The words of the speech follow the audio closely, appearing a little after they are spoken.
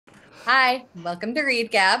Hi, welcome to Read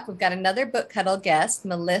Gap. We've got another Book Huddle guest.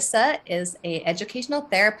 Melissa is a educational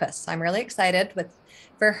therapist. So I'm really excited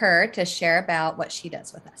for her to share about what she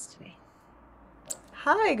does with us today.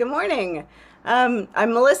 Hi, good morning. I'm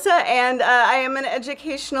Melissa, and I am an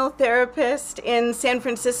educational therapist in San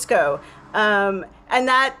Francisco. And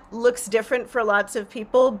that looks different for lots of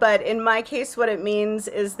people, but in my case, what it means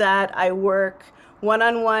is that I work one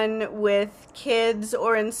on one with kids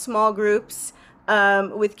or in small groups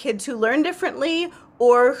with kids who learn differently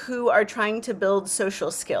or who are trying to build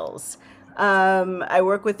social skills. I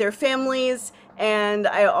work with their families, and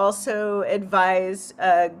I also advise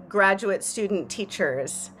graduate student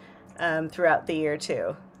teachers throughout the year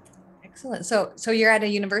too. Excellent. So you're at a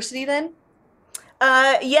university then?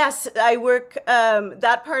 Yes, I work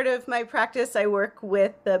that part of my practice. I work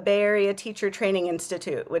with the Bay Area Teacher Training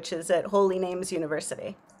Institute, which is at Holy Names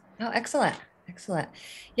University. Oh, excellent. Excellent.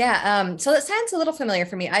 Yeah. So that sounds a little familiar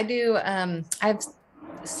for me. I have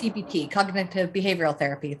CBT, cognitive behavioral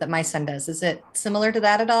therapy that my son does. Is it similar to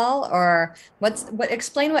that at all? Or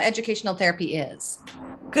explain what educational therapy is?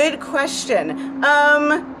 Good question.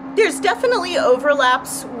 There's definitely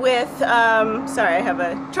overlaps with, sorry, I have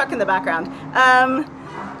a truck in the background.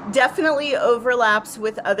 Definitely overlaps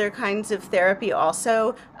with other kinds of therapy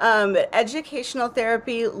also. Educational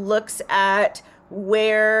therapy looks at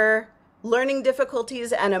where learning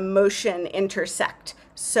difficulties and emotion intersect.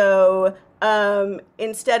 So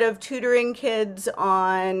instead of tutoring kids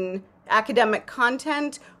on academic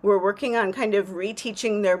content, we're working on kind of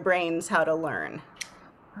reteaching their brains how to learn.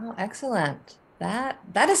 Oh, excellent. That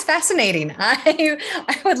is fascinating. I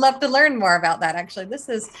would love to learn more about that. Actually, this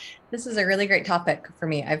is a really great topic for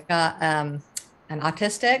me. I've got an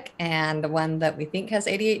autistic and one that we think has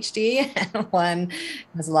ADHD and one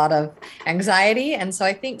has a lot of anxiety. And so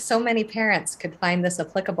I think so many parents could find this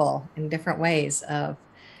applicable in different ways of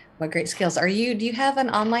what great skills. Do you have an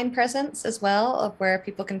online presence as well of where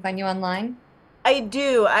people can find you online? I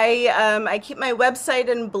do. I keep my website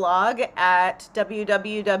and blog at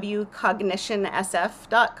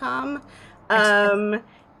www.cognitionsf.com. Excellent. Um,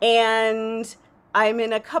 and I'm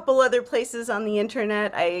in a couple other places on the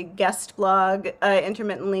internet. I guest blog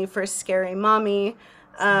intermittently for Scary Mommy.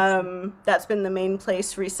 That's been the main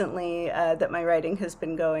place recently that my writing has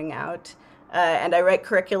been going out. And I write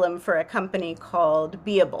curriculum for a company called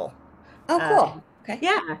Beable. Oh, Uh, cool. Okay.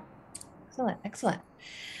 yeah. Excellent. Excellent.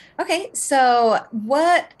 Okay, so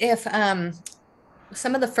what if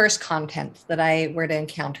some of the first content that I were to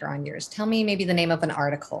encounter on yours, tell me maybe the name of an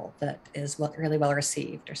article that is really well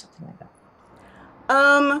received or something like that.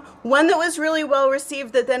 One that was really well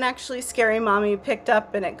received that then actually Scary Mommy picked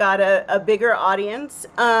up and it got a bigger audience,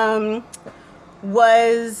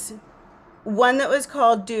 was one that was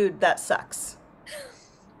called Dude, That Sucks.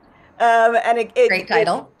 And Great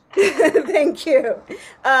title. thank you.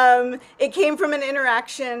 It came from an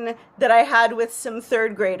interaction that I had with some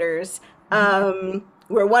third graders,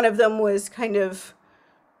 where one of them was kind of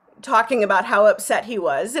talking about how upset he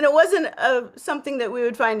was. And it wasn't something that we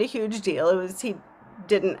would find a huge deal. It was he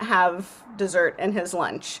didn't have dessert in his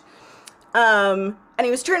lunch. And he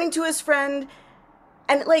was turning to his friend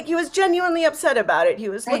and like he was genuinely upset about it. He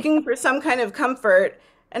was Right. looking for some kind of comfort.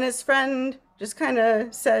 And his friend just kind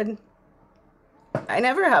of said, I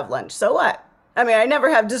never have lunch. So what? I mean, I never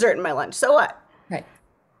have dessert in my lunch. So what? Right.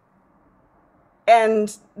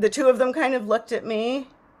 And the two of them kind of looked at me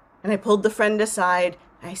and I pulled the friend aside.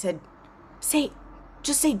 And I said, say,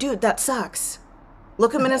 just say, dude, that sucks.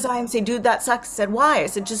 Look him in his eye and say, dude, that sucks. I said, why? I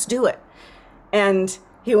said, just do it. And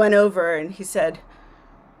he went over and he said,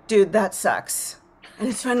 dude, that sucks. And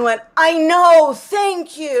his friend went, I know,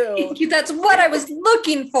 thank you. Thank you. That's what I was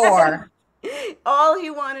looking for. All he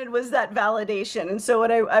wanted was that validation. And so, what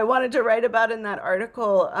I wanted to write about in that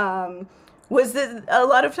article was that a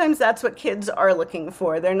lot of times that's what kids are looking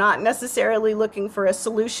for. They're not necessarily looking for a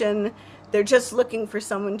solution, they're just looking for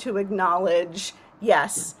someone to acknowledge,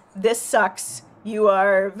 yes, this sucks. You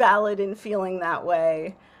are valid in feeling that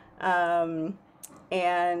way. And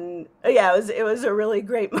yeah, it was a really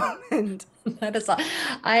great moment. That is all.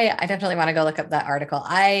 I definitely want to go look up that article.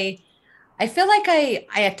 I feel like I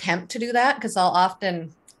attempt to do that because I'll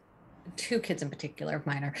often two kids in particular of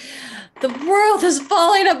mine are the world is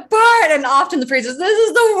falling apart and often the phrase is this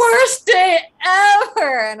is the worst day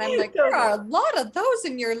ever and I'm like there are a lot of those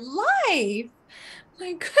in your life,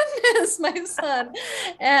 my goodness, my son.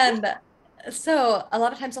 And so a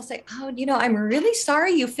lot of times I'll say, oh, I'm really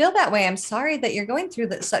sorry you feel that way. I'm sorry that you're going through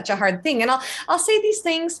such a hard thing. And I'll say these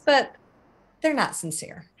things, but they're not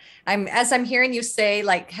sincere. As I'm hearing you say,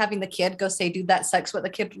 like having the kid go say, dude, that sucks. What the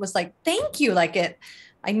kid was like, thank you. Like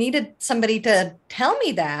I needed somebody to tell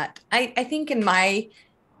me that. I think in my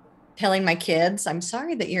telling my kids, I'm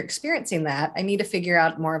sorry that you're experiencing that, I need to figure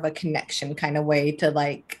out more of a connection kind of way to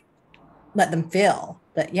like let them feel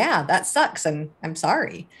that, yeah, that sucks and I'm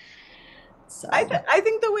sorry. So, I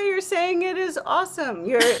think the way you're saying it is awesome.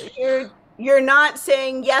 You're not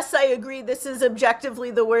saying, yes, I agree, this is objectively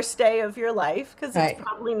the worst day of your life, because it's right.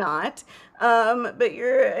 probably not. But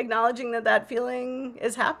you're acknowledging that that feeling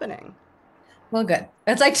is happening. Well, good.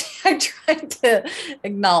 It's like I try to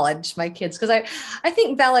acknowledge my kids because I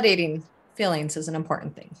think validating feelings is an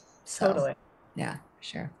important thing. So, Totally. yeah,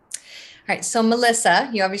 sure. All right. So, Melissa,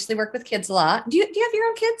 you obviously work with kids a lot. Do you have your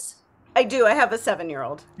own kids? I do. I have a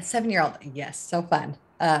 7-year-old. A 7-year-old. Yes, so fun.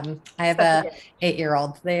 I have Such a a gift.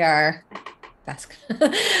 8-year-old. They are best.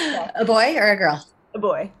 Yeah, A boy or a girl? a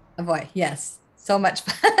boy. A boy. Yes. So much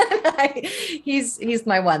fun. He's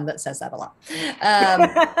my one that says that a lot. Um,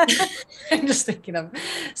 I'm just thinking of.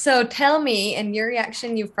 So tell me, in your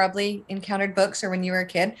reaction, you've probably encountered books or when you were a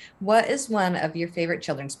kid. What is one of your favorite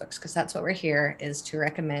children's books? Because that's what we're here is to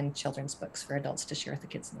recommend children's books for adults to share with the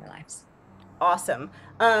kids in their lives. Awesome.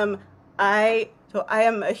 I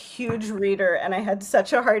am a huge reader, and I had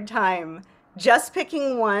such a hard time just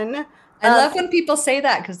picking one. I Um, love when people say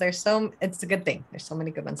that because it's a good thing. There's so many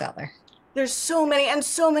good ones out there. there's so many, and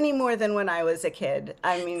so many more than when I was a kid.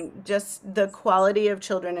 I mean, just the quality of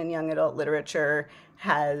children and young adult literature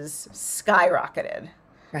has skyrocketed.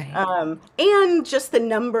 Right. And just the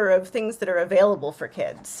number of things that are available for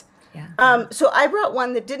kids. Yeah. So I brought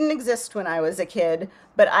one that didn't exist when I was a kid,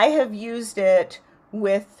 but I have used it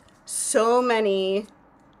with so many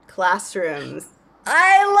classrooms.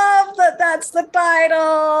 I love that that's the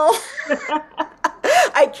title.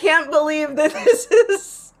 I can't believe that this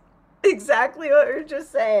is exactly what you're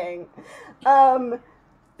just saying. Um,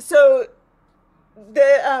 so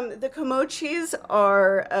the Komochis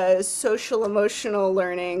are a social emotional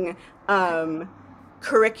learning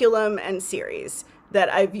curriculum and series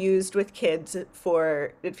that I've used with kids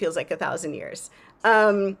for it feels like 1,000 years.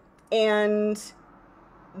 And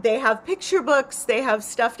they have picture books, they have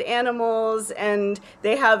stuffed animals, and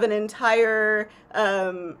they have an entire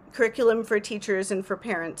curriculum for teachers and for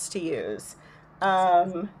parents to use.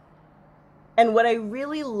 Um, and what I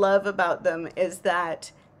really love about them is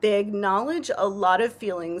that they acknowledge a lot of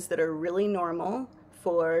feelings that are really normal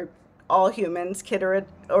for all humans, kid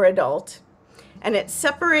or adult. And it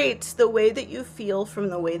separates the way that you feel from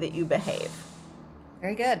the way that you behave.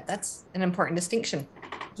 Very good. That's an important distinction.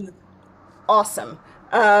 Awesome.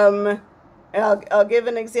 I'll give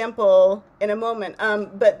an example in a moment.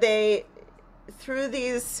 But through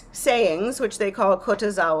these sayings, which they call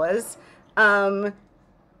kotozawas,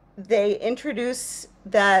 they introduce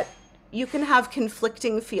that you can have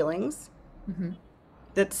conflicting feelings, Mm-hmm.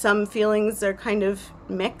 that some feelings are kind of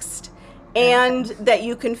mixed, and that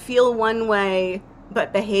you can feel one way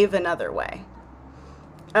but behave another way.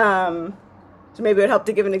 So maybe it would help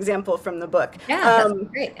to give an example from the book. Yeah, that's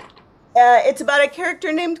great. It's about a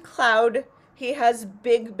character named Cloud. He has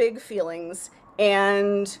big, big feelings,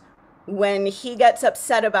 and when he gets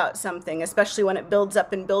upset about something, especially when it builds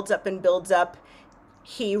up and builds up and builds up,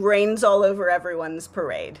 he rains all over everyone's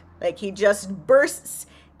parade. Like he just bursts,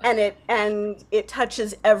 and it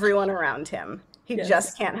touches everyone around him. He Yes.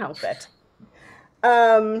 just can't help it.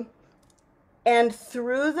 Um, and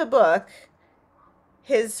through the book,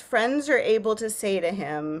 his friends are able to say to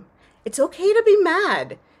him, "It's okay to be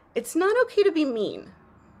mad. It's not okay to be mean.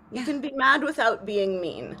 You Yeah. can be mad without being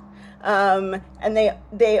mean." And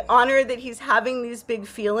they honor that he's having these big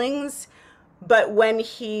feelings, but when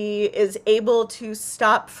he is able to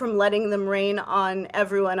stop from letting them rain on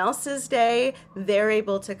everyone else's day, they're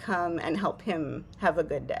able to come and help him have a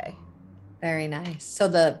good day. Very nice. So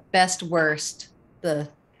the best, worst, the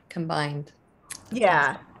combined. That's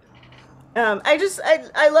Yeah. awesome.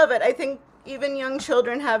 I love it. I think even young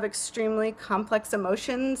children have extremely complex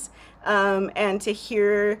emotions, and to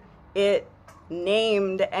hear it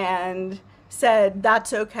named and said,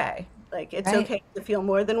 that's okay. Like, it's Right. okay to feel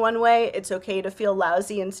more than one way. It's okay to feel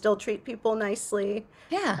lousy and still treat people nicely.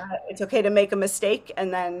 Yeah. It's okay to make a mistake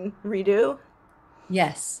and then redo.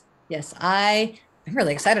 Yes. Yes. I'm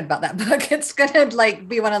really excited about that book. It's gonna like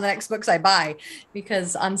be one of the next books I buy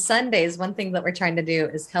because on Sundays, one thing that we're trying to do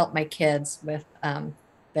is help my kids with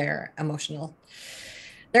their emotional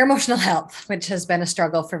their emotional health, which has been a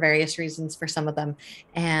struggle for various reasons for some of them.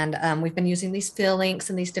 And we've been using these FeelLinks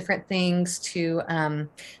and these different things to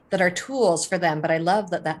that are tools for them. But I love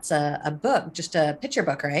that that's a book, just a picture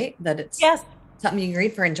book, right? That it's Yes, something you can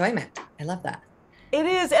read for enjoyment. I love that. it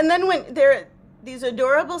is. And then when these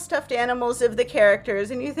adorable stuffed animals of the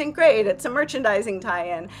characters, and you think, great, it's a merchandising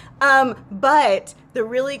tie-in. But the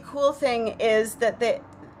really cool thing is that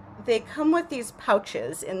they come with these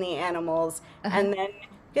pouches in the animals, Uh-huh. and then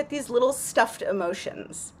get these little stuffed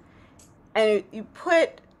emotions. And you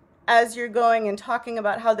put, as you're going and talking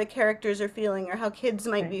about how the characters are feeling or how kids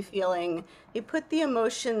might Right. be feeling, you put the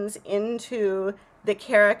emotions into the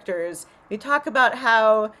characters. You talk about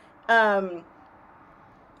how um,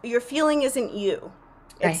 your feeling isn't you.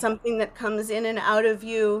 It's Right. something that comes in and out of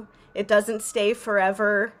you. It doesn't stay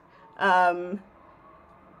forever. Um,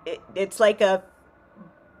 it's like a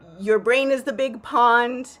your brain is the big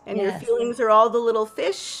pond and your Yes. feelings are all the little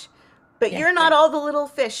fish, but Yes. you're not all the little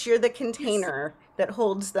fish. You're the Yes. container that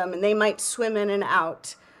holds them, and they might swim in and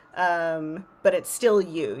out. But it's still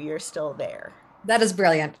you. You're still there. That is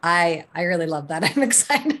brilliant. I really love that. I'm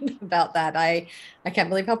excited about that. I can't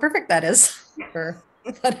believe how perfect that is for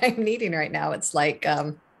what I'm needing right now. It's like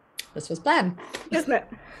this was planned. Isn't it?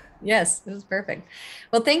 Yes, it was perfect.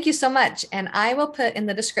 Well, thank you so much. And I will put in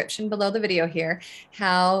the description below the video here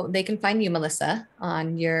how they can find you, Melissa,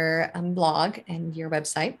 on your blog and your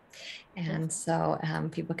website. And so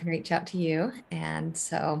people can reach out to you. And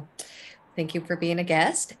so thank you for being a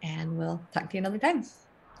guest, and we'll talk to you another time.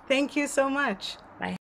 Thank you so much. Bye.